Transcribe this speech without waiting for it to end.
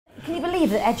Can you believe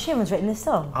that Ed Sheeran's written this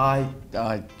song?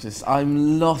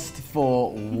 I'm lost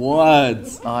for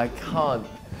words. I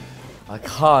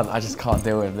just can't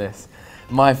deal with this.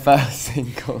 My first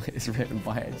single is written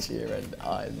by Ed Sheeran.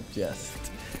 I'm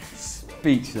just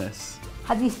speechless.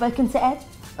 Have you spoken to Ed?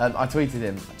 I tweeted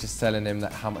him, just telling him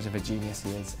that how much of a genius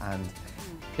he is and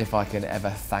if I can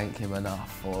ever thank him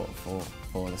enough for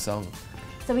the song.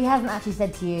 So he hasn't actually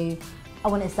said to you, I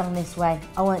want it sung this way,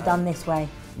 I want it done this way?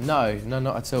 No,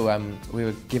 not at all. We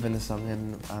were given the song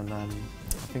and I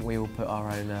think we all put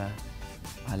our own little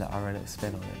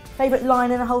spin on it. Favourite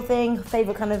line in the whole thing?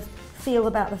 Favourite kind of feel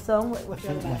about the song? I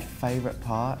think my favourite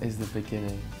part is the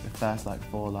beginning. The first like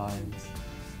 4 lines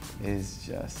is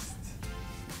just,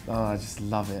 oh, I just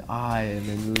love it. I am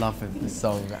in love with the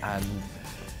song and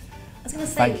I was going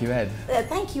to say, thank you, Ed.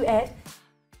 Thank you, Ed.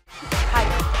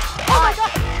 Oh my God!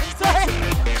 Hey!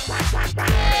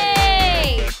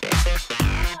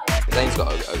 Zane's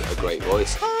got a great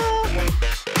voice.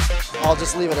 I'll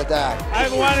just leave it at that.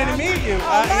 I've been wanting to meet you. We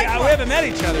haven't met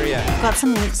each other yet. Got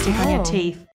some lipstick on your teeth.